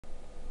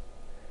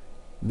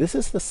This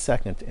is the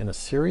second in a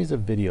series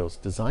of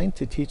videos designed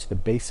to teach the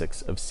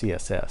basics of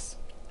CSS.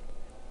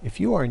 If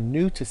you are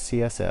new to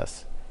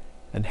CSS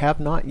and have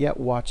not yet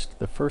watched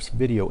the first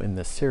video in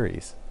this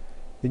series,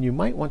 then you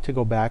might want to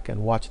go back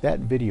and watch that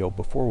video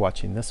before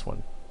watching this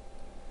one.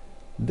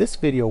 This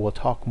video will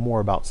talk more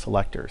about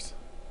selectors.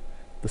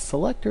 The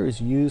selector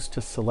is used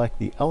to select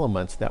the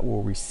elements that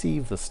will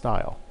receive the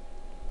style.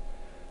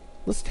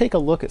 Let's take a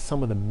look at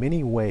some of the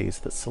many ways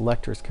that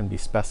selectors can be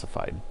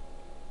specified.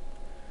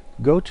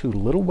 Go to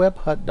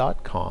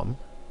littlewebhut.com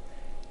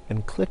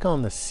and click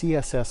on the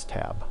CSS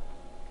tab.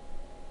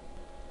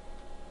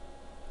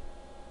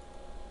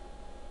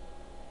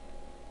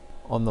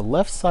 On the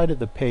left side of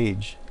the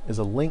page is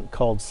a link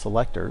called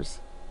Selectors,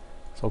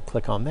 so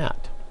click on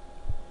that.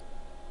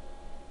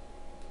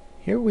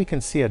 Here we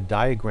can see a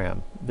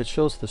diagram that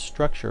shows the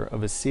structure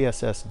of a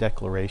CSS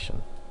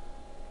declaration.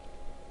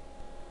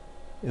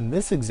 In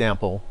this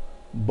example,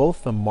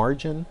 both the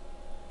margin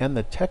and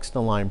the text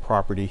align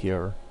property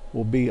here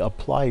will be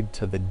applied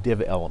to the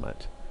div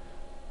element.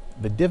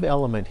 The div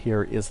element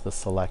here is the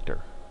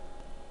selector.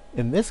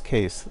 In this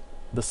case,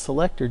 the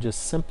selector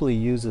just simply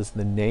uses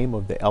the name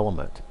of the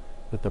element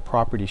that the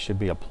property should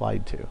be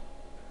applied to.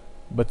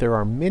 But there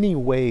are many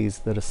ways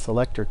that a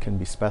selector can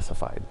be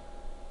specified.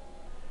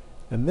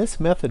 And this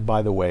method,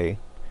 by the way,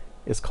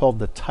 is called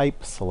the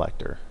type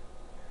selector.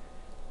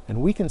 And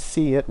we can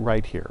see it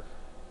right here.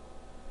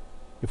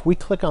 If we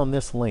click on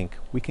this link,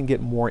 we can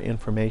get more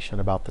information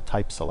about the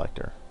type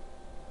selector.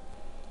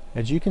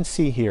 As you can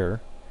see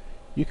here,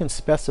 you can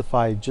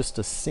specify just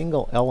a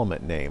single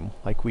element name,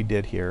 like we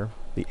did here,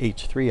 the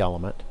H3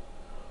 element,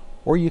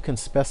 or you can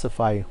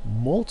specify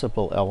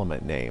multiple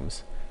element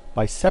names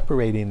by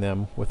separating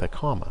them with a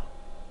comma.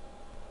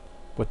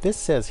 What this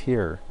says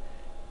here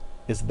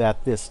is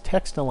that this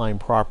text align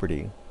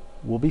property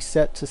will be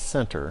set to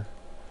center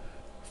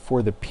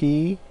for the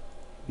P,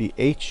 the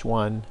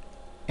H1,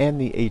 and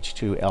the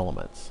H2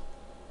 elements.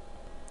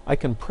 I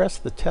can press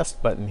the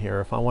test button here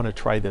if I want to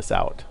try this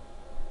out.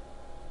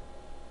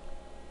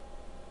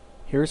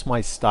 Here's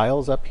my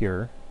styles up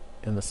here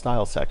in the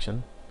style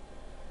section,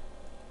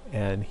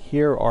 and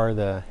here are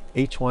the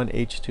H1,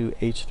 H2,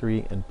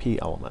 H3, and P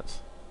elements.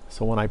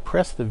 So when I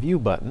press the view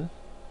button,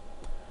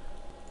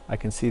 I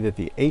can see that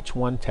the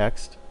H1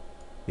 text,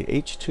 the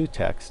H2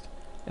 text,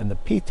 and the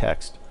P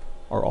text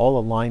are all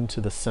aligned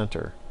to the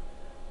center,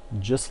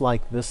 just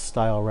like this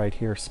style right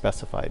here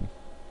specified.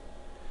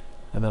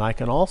 And then I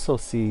can also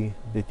see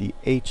that the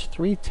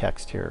H3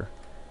 text here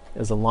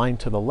is aligned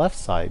to the left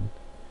side,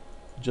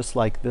 just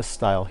like this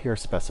style here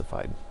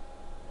specified.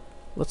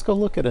 Let's go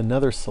look at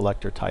another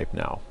selector type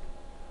now.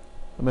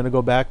 I'm going to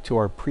go back to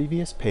our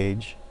previous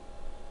page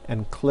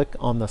and click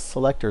on the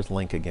selectors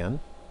link again.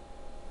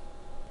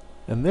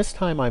 And this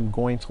time I'm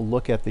going to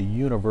look at the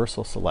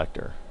universal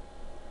selector.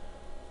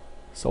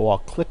 So I'll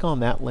click on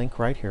that link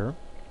right here.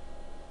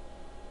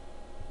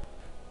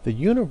 The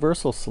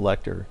universal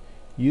selector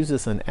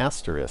uses an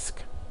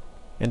asterisk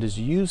and is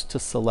used to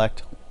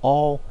select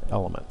all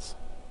elements.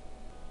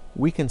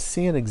 We can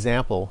see an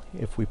example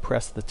if we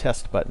press the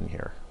test button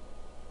here.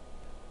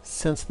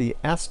 Since the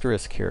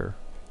asterisk here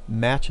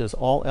matches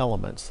all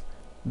elements,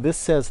 this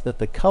says that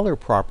the color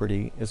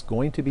property is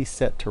going to be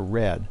set to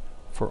red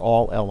for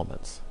all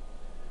elements.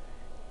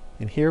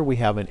 And here we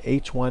have an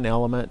H1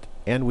 element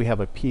and we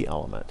have a P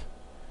element.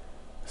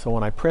 So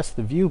when I press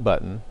the view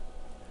button,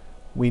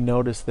 we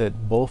notice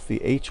that both the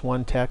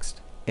H1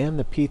 text and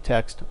the P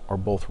text are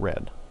both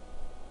red.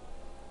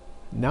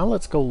 Now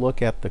let's go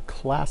look at the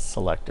class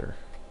selector.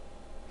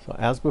 So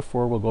as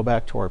before, we'll go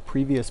back to our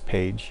previous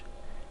page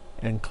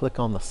and click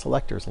on the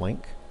selectors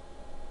link.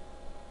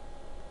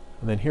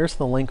 And then here's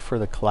the link for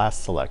the class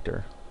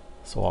selector.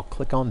 So I'll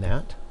click on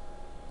that.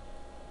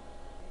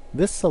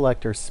 This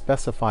selector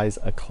specifies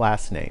a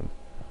class name,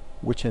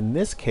 which in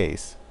this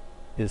case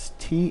is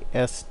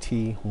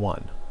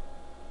TST1.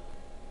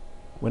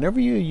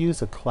 Whenever you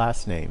use a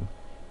class name,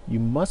 you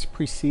must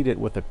precede it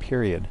with a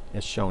period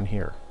as shown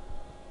here.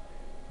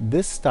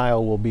 This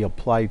style will be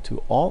applied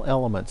to all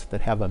elements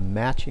that have a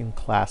matching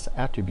class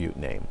attribute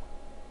name.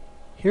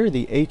 Here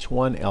the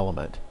H1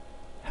 element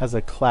has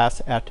a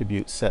class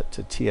attribute set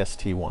to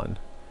TST1,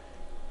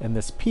 and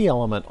this P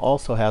element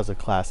also has a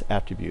class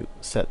attribute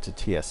set to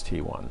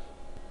TST1.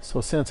 So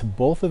since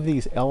both of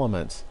these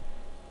elements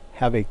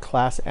have a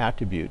class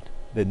attribute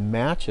that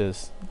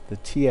matches the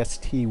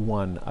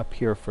TST1 up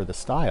here for the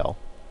style,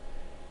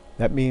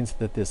 that means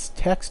that this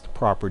text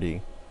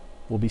property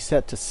will be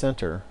set to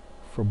center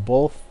for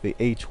both the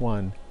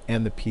H1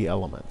 and the P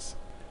elements.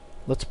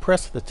 Let's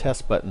press the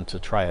test button to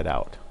try it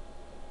out.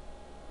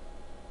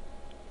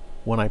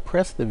 When I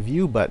press the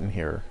view button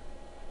here,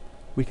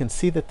 we can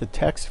see that the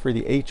text for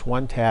the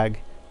H1 tag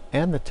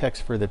and the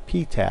text for the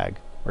P tag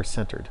are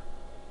centered.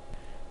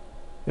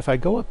 If I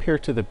go up here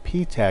to the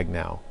P tag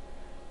now,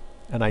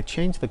 and I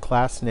change the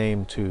class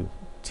name to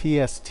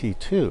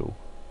TST2,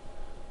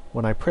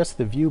 when I press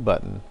the view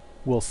button,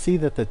 we'll see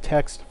that the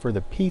text for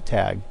the P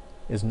tag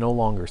is no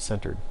longer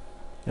centered.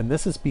 And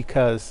this is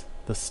because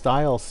the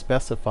style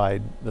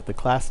specified that the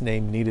class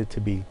name needed to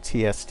be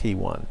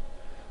tst1.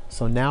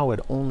 So now it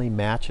only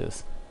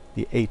matches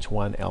the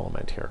h1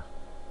 element here.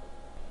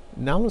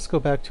 Now let's go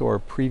back to our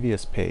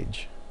previous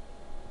page.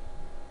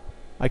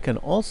 I can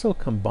also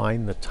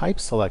combine the type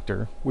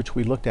selector, which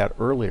we looked at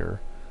earlier,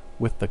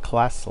 with the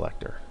class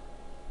selector.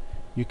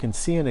 You can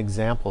see an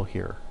example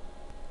here.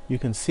 You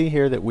can see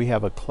here that we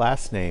have a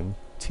class name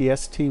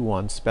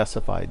tst1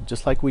 specified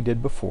just like we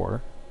did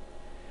before,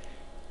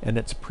 and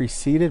it's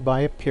preceded by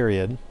a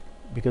period,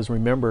 because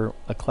remember,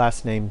 a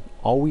class name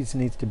always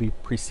needs to be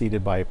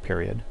preceded by a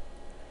period.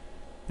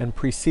 And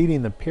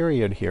preceding the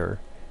period here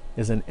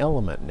is an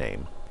element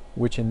name,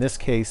 which in this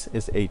case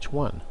is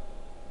h1.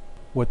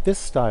 What this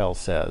style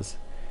says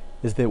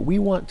is that we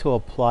want to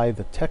apply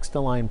the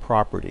text-align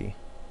property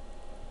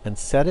and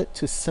set it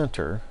to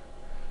center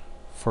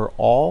for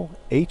all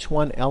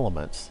h1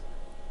 elements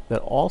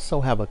that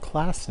also have a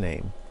class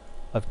name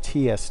of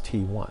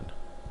tst1.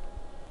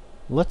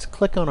 Let's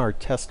click on our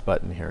test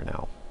button here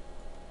now.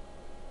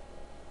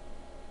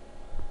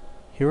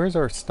 Here is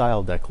our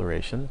style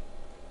declaration,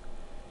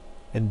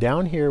 and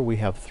down here we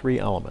have three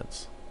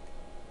elements.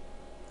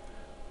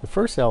 The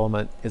first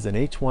element is an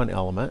h1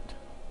 element,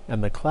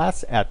 and the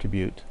class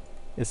attribute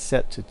is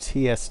set to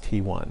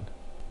tst1.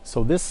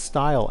 So this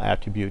style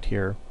attribute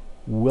here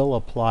will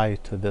apply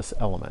to this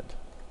element.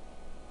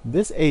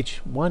 This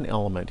h1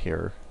 element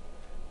here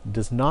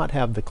does not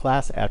have the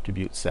class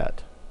attribute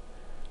set.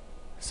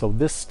 So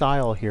this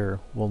style here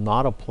will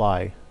not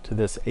apply to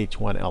this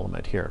h1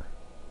 element here.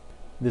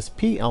 This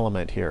p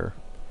element here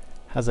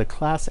has a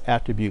class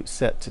attribute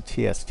set to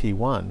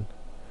tst1,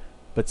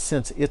 but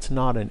since it's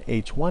not an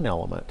h1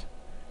 element,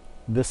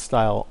 this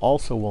style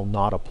also will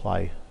not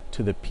apply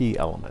to the p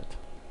element.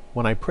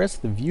 When I press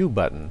the View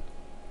button,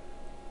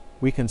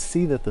 we can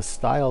see that the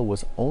style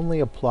was only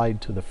applied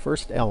to the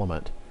first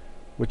element,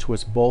 which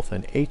was both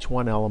an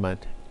h1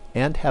 element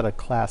and had a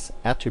class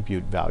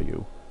attribute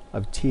value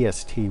of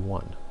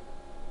tst1.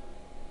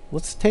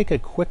 Let's take a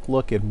quick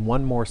look at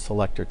one more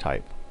selector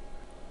type.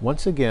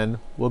 Once again,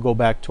 we'll go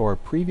back to our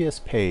previous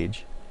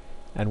page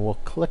and we'll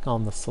click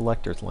on the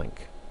Selectors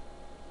link.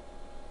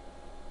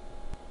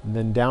 And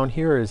then down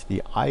here is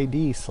the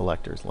ID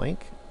Selectors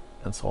link,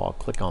 and so I'll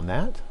click on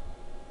that.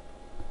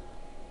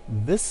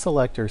 This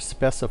selector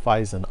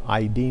specifies an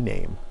ID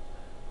name,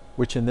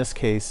 which in this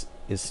case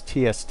is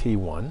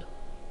tst1.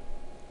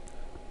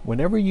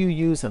 Whenever you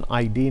use an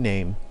ID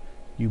name,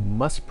 you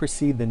must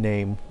precede the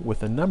name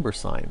with a number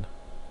sign,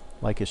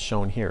 like is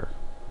shown here.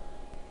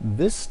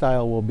 This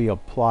style will be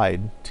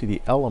applied to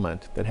the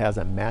element that has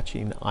a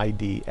matching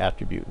ID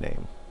attribute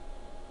name.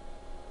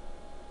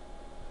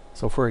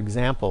 So for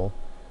example,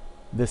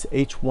 this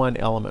h1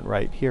 element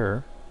right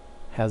here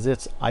has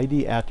its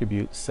ID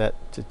attribute set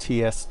to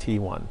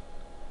tst1.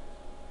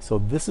 So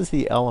this is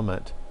the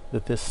element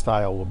that this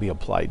style will be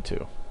applied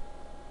to.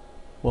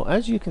 Well,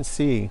 as you can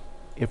see,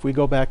 if we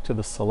go back to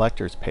the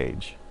Selectors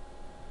page,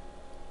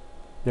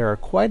 there are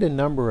quite a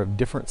number of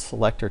different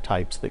selector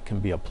types that can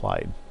be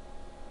applied.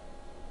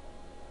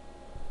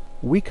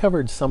 We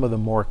covered some of the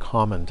more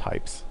common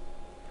types,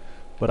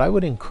 but I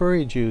would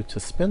encourage you to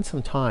spend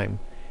some time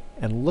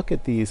and look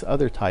at these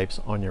other types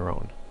on your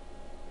own.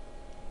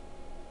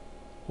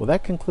 Well,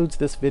 that concludes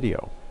this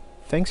video.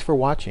 Thanks for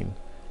watching,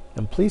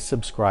 and please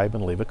subscribe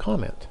and leave a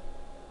comment.